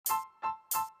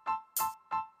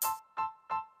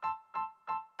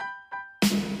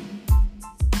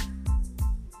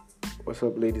What's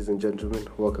up, ladies and gentlemen?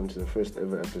 Welcome to the first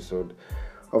ever episode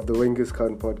of the Wengus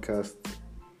Khan podcast.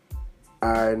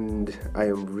 And I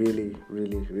am really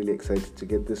excited to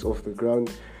get this off the ground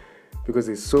because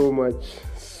there's so much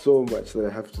that I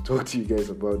have to talk to you guys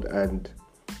about, and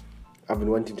I've been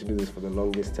wanting to do this for the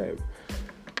longest time.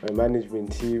 My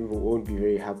management team won't be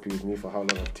very happy with me for how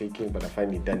long I've taken, but I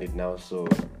finally done it now, so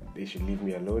they should leave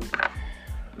me alone.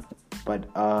 But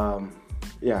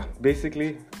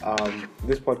basically,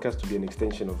 this podcast will be an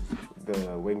extension of the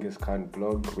Wengus Khan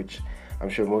blog, which I'm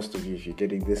sure most of you, if you're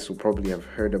getting this, will probably have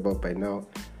heard about by now,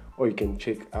 or you can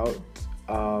check out.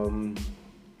 All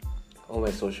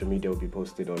my social media will be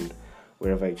posted on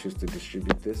wherever I choose to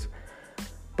distribute this.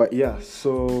 But yeah,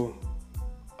 so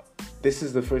this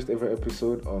is the first ever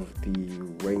episode of the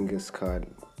Wengus Khan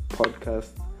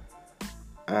podcast,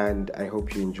 and I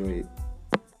hope you enjoy it.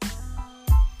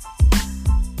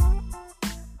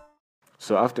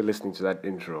 So after listening to that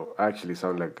intro, I actually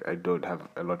sound like I don't have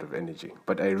a lot of energy,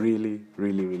 but I really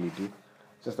do.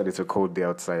 Just that it's a cold day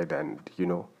outside, and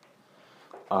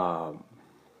I'm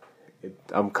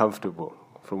comfortable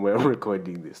from where I'm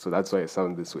recording this, so that's why I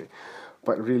sound this way.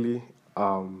 But really,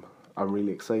 I'm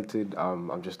really excited.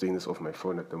 I'm just doing this off my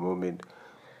phone at the moment.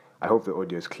 I hope the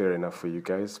audio is clear enough for you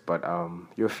guys, but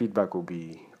your feedback will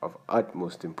be of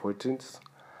utmost importance.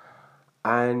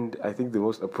 And I think the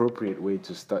most appropriate way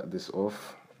to start this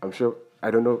off, I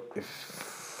don't know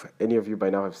if any of you by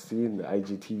now have seen the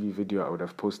IGTV video I would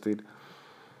have posted,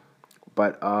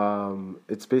 but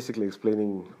it's basically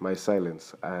explaining my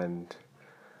silence. And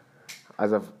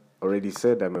as I've already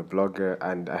said, I'm a blogger,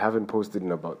 and I haven't posted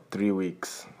in about 3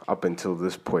 weeks up until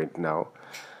this point now.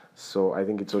 So I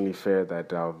think it's only fair that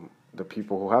the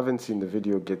people who haven't seen the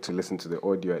video get to listen to the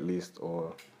audio at least,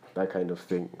 or that kind of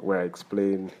thing, where I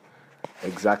explain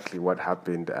exactly what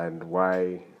happened and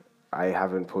why I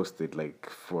haven't posted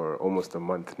for almost a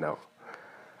month now.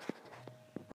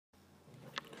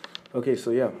 Okay, so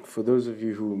yeah, for those of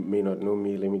you who may not know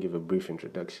me, let me give a brief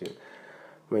introduction.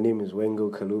 My name is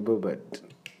Wengo Kaluba, but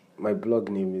my blogger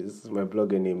name is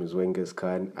Wengus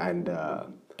Khan, and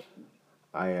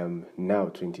I am now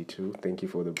 22. Thank you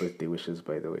for the birthday wishes,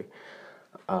 by the way.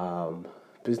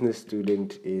 Business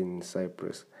student in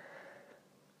Cyprus.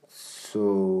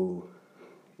 So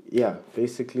yeah,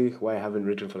 basically why I haven't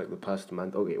written for the past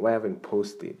month. Okay, why I haven't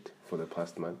posted for the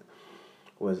past month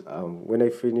was when I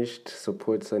finished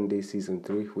Support Sunday Season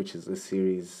 3, which is a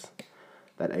series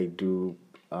that I do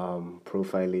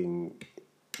profiling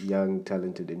young,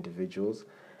 talented individuals.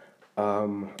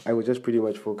 I was just pretty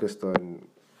much focused on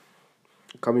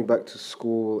coming back to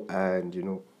school, and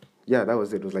that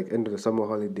was it. It was end of the summer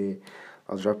holiday.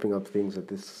 I was wrapping up things at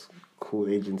this cool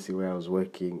agency where I was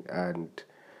working, and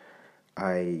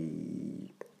I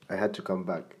had to come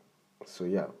back. So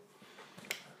yeah.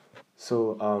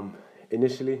 So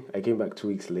initially I came back 2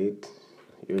 weeks late.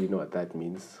 You already know what that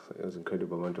means. It was an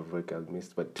incredible amount of work I've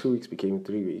missed. But 2 weeks became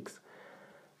 3 weeks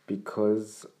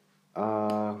because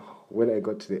when I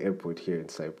got to the airport here in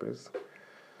Cyprus,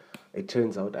 it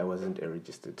turns out I wasn't a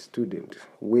registered student,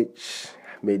 which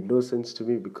made no sense to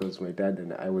me because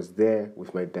I was there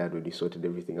with my dad when he sorted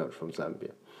everything out from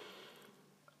Zambia.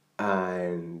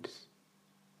 And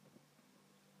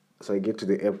so I get to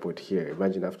the airport here.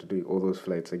 Imagine after doing all those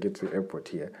flights, I get to the airport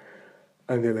here,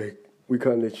 and they're like, "We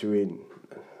can't let you in."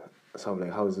 So I'm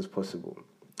like, "How is this possible?"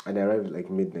 And I arrived at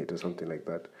midnight or something like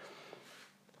that.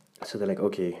 So they're like,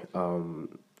 "Okay,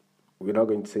 we're not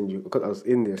going to send you," because I was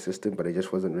in their system, but I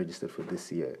just wasn't registered for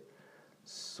this year.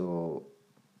 So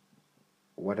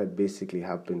what had basically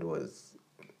happened was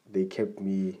they kept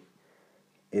me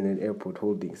in an airport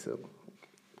holding cell.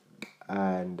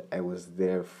 And I was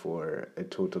there for a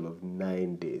total of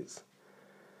 9 days.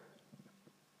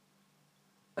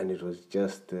 And it was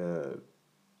just, I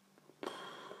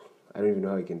don't even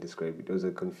know how I can describe it. It was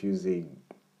a confusing,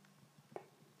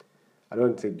 I don't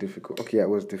want to say difficult. Okay, yeah, it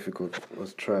was difficult. It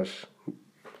was trash.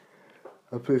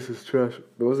 That place is trash.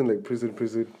 It wasn't prison,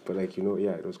 but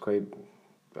it was quite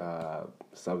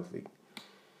something.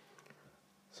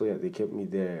 So yeah, they kept me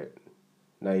there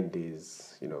 9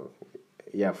 days,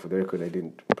 Yeah, for the record, I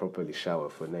didn't properly shower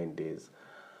for 9 days.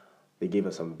 They gave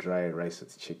us some dry rice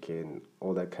with chicken,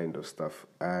 all that kind of stuff.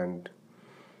 And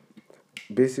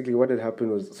basically what had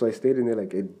happened was, so I stayed in there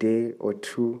a day or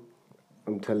two.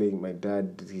 I'm telling my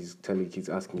dad, he's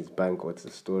asking his bank what's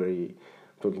the story,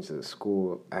 talking to the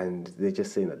school, and they're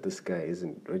just saying that this guy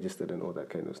isn't registered and all that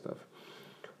kind of stuff.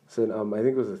 So I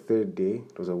think it was the third day.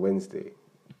 It was a Wednesday.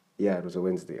 Yeah, it was a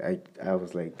Wednesday. I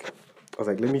was like,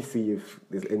 let me see if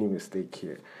there's any mistake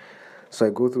here. So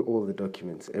I go through all the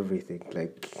documents, everything,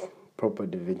 proper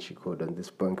Da Vinci Code on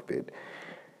this bunk bed.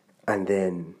 And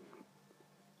then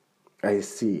I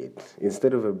see it.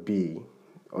 Instead of a B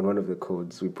on one of the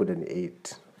codes, we put an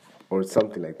 8 or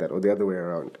something like that, or the other way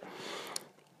around.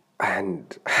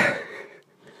 And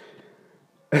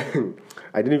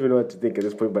I didn't even know what to think at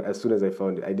this point, but as soon as I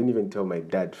found it, I didn't even tell my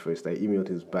dad first. I emailed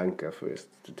his banker first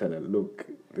to tell her, look,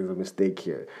 there's a mistake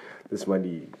here. This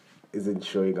money isn't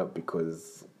showing up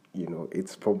because,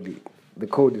 it's probably, the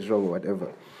code is wrong or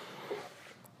whatever.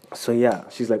 So yeah,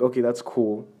 she's like, okay, that's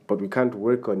cool, but we can't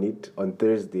work on it on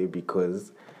Thursday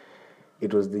because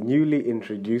it was the newly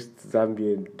introduced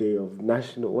Zambian Day of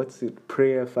National,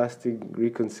 prayer, fasting,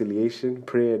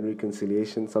 prayer and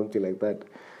reconciliation, something like that.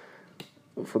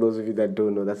 For those of you that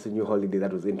don't know, that's a new holiday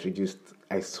that was introduced,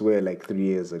 I swear, like 3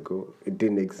 years ago. It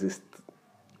didn't exist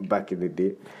back in the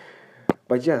day.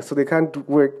 But yeah, so they can't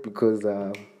work because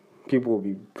people will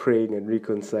be praying and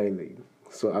reconciling.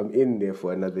 So I'm in there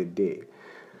for another day.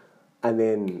 And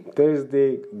then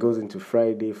Thursday goes into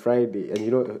Friday,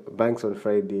 and banks on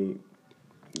Friday,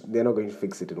 they're not going to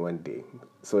fix it in one day.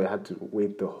 So I had to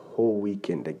wait the whole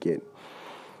weekend again.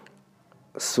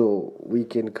 So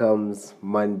weekend comes,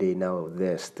 Monday now,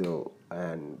 they're still,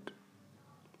 and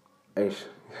at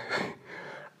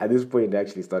this point I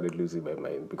actually started losing my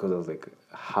mind because I was like,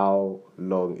 how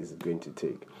long is it going to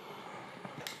take?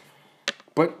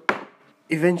 But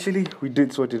eventually we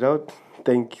did sort it out,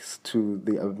 thanks to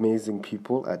the amazing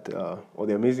people or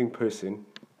the amazing person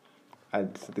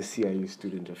at the CIU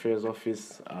Student Affairs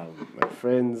Office, my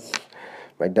friends,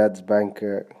 my dad's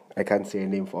banker. I can't say a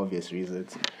name for obvious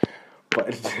reasons.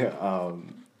 But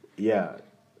yeah,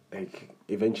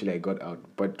 eventually I got out.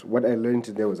 But what I learned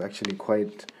there was actually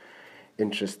quite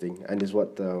interesting, and is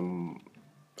what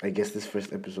I guess this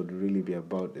first episode will really be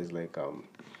about. Is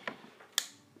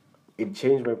it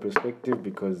changed my perspective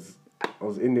because I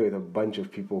was in there with a bunch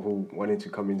of people who wanted to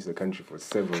come into the country for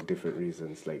several different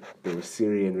reasons. Like, there were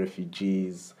Syrian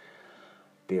refugees,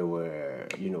 there were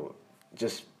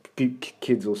just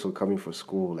kids also coming for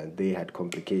school, and they had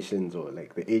complications, or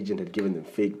like the agent had given them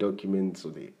fake documents,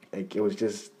 or it was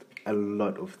just a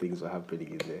lot of things were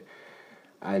happening in there.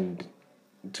 And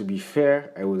to be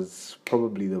fair, I was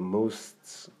probably the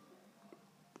most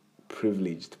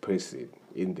privileged person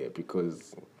in there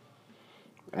because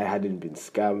I hadn't been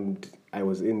scammed. I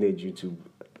was in there due to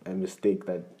a mistake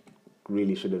that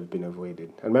really should have been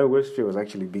avoided. And my worst fear was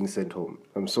actually being sent home.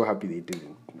 I'm so happy they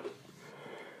didn't,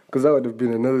 because that would have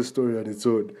been another story on its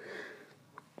own.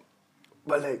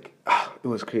 But it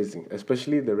was crazy,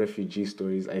 especially the refugee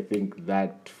stories. I think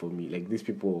that for me, these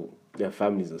people, their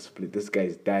families are split. This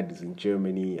guy's dad is in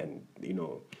Germany, and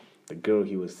the girl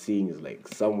he was seeing is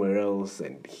somewhere else,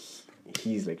 and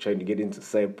he's trying to get into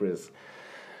Cyprus.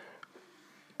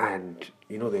 And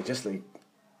they're just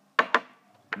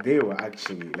they were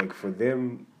actually for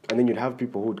them. And then you'd have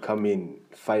people who would come in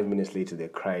 5 minutes later, they're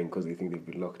crying because they think they've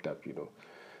been locked up.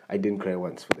 I didn't cry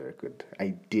once, for the record.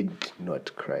 I did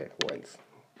not cry once.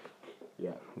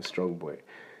 Yeah, I'm a strong boy.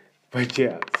 But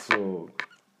yeah, so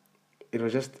it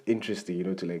was just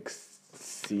interesting, to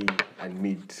see and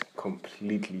meet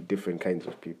completely different kinds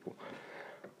of people.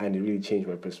 And it really changed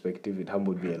my perspective. It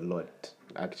humbled me a lot,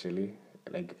 actually.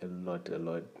 A lot.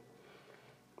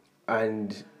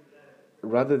 And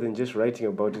rather than just writing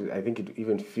about it, I think it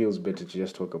even feels better to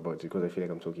just talk about it, because I feel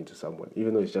like I'm talking to someone,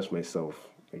 even though it's just myself,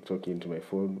 talking into my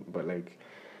phone. But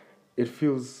it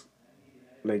feels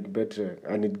better,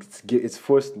 and it's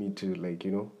forced me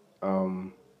to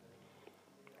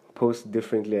post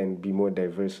differently and be more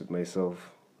diverse with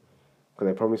myself, because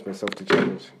I promised myself to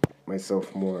challenge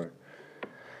myself more.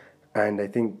 And I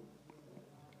think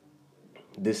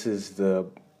this is the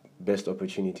best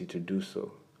opportunity to do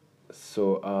so.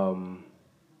 So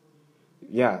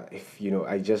yeah, if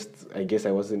I guess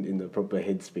I wasn't in the proper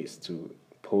headspace to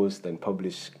post and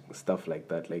publish stuff like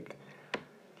that,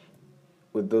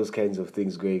 with those kinds of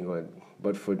things going on.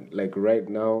 But for right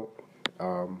now,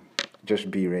 just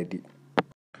be ready.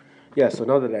 Yeah, so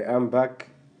now that I am back,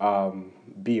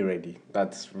 be ready.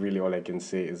 That's really all I can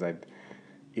say, is that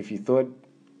if you thought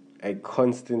I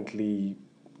constantly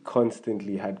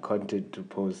had content to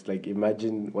post,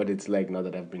 imagine what it's like now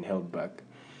that I've been held back.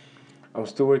 I'm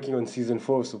still working on season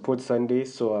 4 of Support Sunday,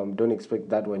 so don't expect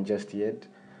that one just yet.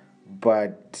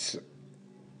 But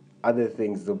other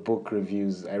things, the book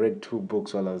reviews, I read 2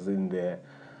 books while I was in there.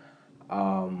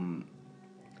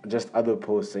 Just other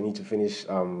posts I need to finish.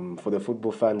 For the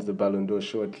football fans, the Ballon d'Or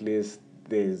shortlist.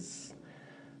 There's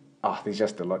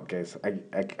just a lot, guys.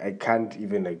 I can't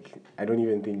even I don't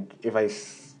even think if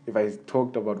I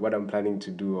talked about what I'm planning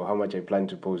to do or how much I plan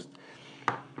to post,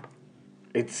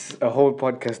 it's a whole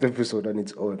podcast episode on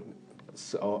its own.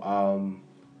 So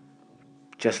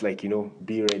just like,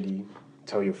 be ready.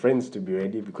 Tell your friends to be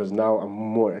ready, because now I'm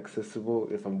more accessible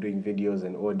if I'm doing videos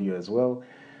and audio as well.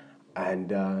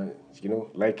 And,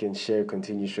 like and share,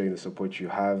 continue showing the support you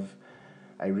have.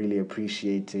 I really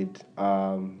appreciate it.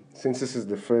 Since this is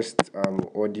the first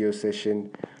audio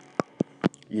session,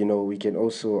 we can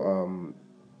also,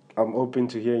 I'm open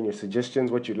to hearing your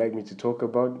suggestions, what you'd like me to talk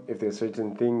about. If there's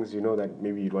certain things, that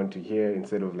maybe you'd want to hear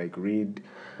instead of like read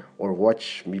or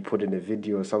watch me put in a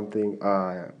video or something.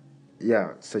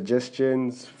 Yeah,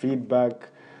 suggestions, feedback.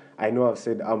 I know I've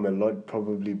said a lot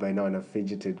probably by now, and I've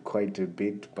fidgeted quite a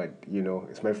bit, but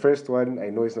it's my first one. I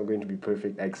know it's not going to be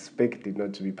perfect. I expect it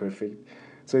not to be perfect.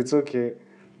 So it's okay.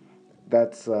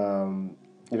 That's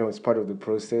it's part of the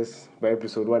process. By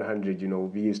episode 100, we'll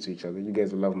be used to each other. You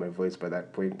guys will love my voice by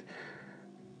that point.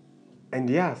 And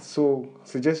yeah, so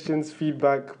suggestions,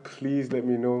 feedback, please let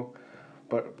me know.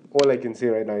 But all I can say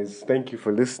right now is thank you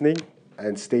for listening,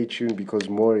 and stay tuned because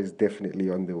more is definitely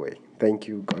on the way. Thank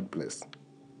you. God bless.